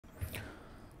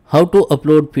How to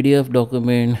upload PDF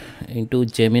document into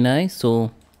Gemini.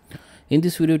 So in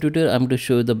this video tutorial I'm going to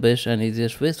show you the best and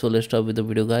easiest way. So let's start with the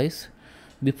video, guys.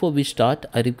 Before we start,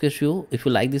 I request you, if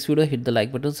you like this video, hit the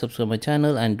like button, subscribe my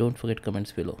channel, and don't forget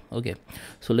comments below. Okay,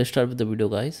 so let's start with the video,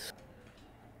 guys.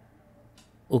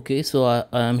 Okay, so I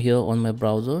am here on my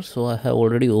browser. So I have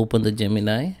already opened the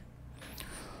Gemini.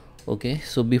 Okay,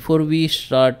 so before we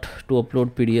start to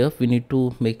upload PDF, we need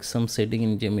to make some setting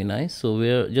in Gemini. So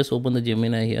we're just open the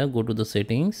Gemini here, go to the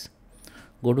settings,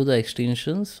 go to the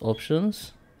extensions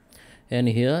options, and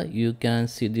here you can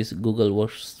see this Google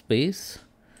Workspace.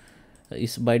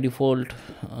 It's by default,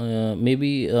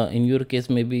 maybe in your case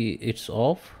maybe it's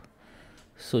off,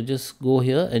 so just go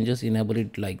here and just enable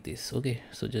it like this. Okay,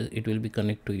 so just it will be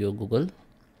connect to your Google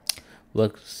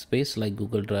Workspace like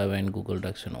Google Drive and Google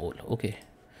Docs and all. Okay,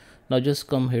 now just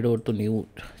come head over to new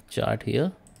chart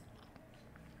here.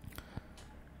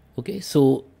 Okay,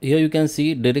 so here you can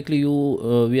see directly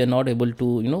we are not able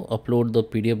to upload the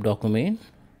PDF document.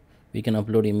 We can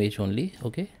upload image only.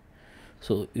 Okay,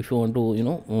 so if you want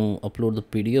to upload the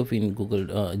PDF in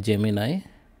Google Gemini,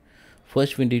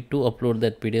 first we need to upload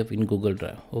that PDF in Google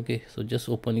Drive. Okay, so just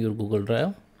open your Google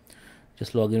Drive,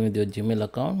 just log in with your Gmail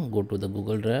account, go to the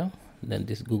Google Drive, then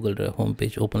this Google Drive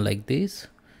homepage open like this.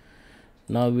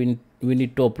 Now we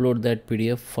need to upload that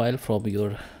PDF file from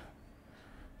your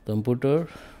computer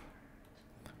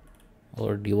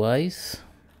or device.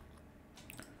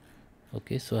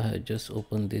 Okay, so I have just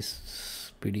opened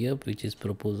this PDF, which is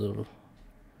proposal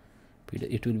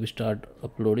PDF. It will be start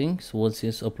uploading. So once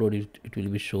it's uploaded, it will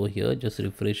be show here. Just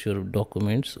refresh your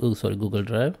documents, Google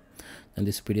Drive, and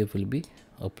this PDF will be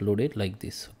uploaded like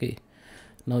this. Okay,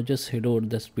 now just head over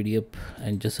this PDF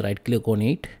and just right click on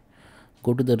it,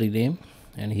 go to the rename,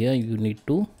 and here you need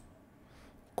to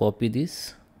copy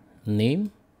this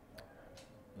name,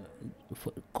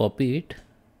 copy it,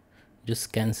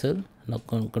 just cancel. Now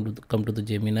come to the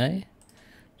Gemini,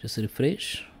 just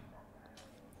refresh,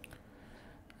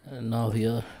 and now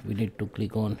here we need to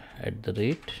click on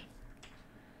 @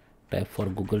 type for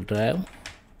Google Drive,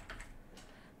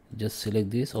 just select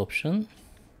this option.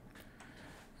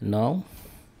 Now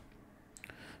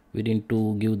we need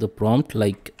to give the prompt,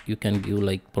 like you can give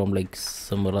like prompt like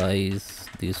summarize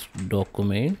these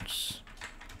documents,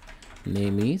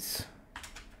 name is.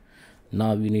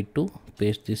 Now we need to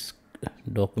paste this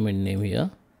document name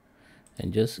here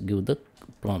and just give the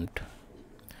prompt.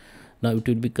 Now it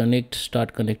will be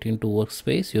start connecting to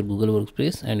Workspace, your Google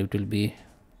Workspace, and it will be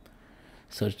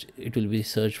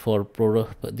search for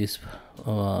product, this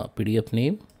PDF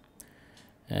name,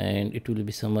 and it will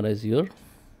be summarize your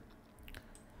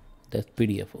that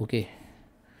PDF. Okay,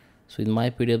 so in my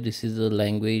PDF, this is the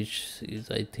language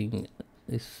is, I think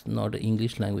it's not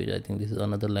English language, I think this is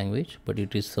another language, but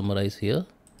it is summarized here.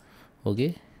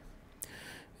 Okay,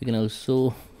 you can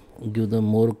also give them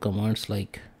more commands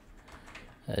like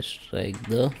extract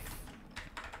the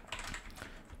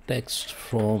text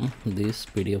from this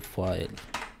PDF file.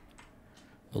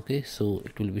 Okay, so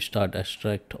it will be start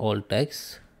extract all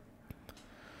text.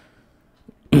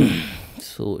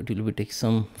 So it will be take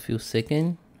some few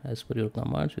seconds as per your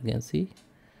commands. You can see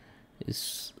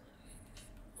is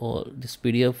all this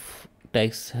PDF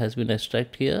text has been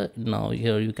extracted here. Now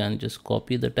here you can just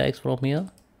copy the text from here,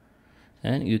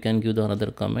 and you can give the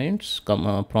another comments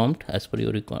prompt as per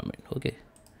your requirement. Okay,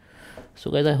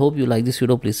 so guys, I hope you like this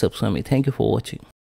video. Please subscribe me. Thank you for watching.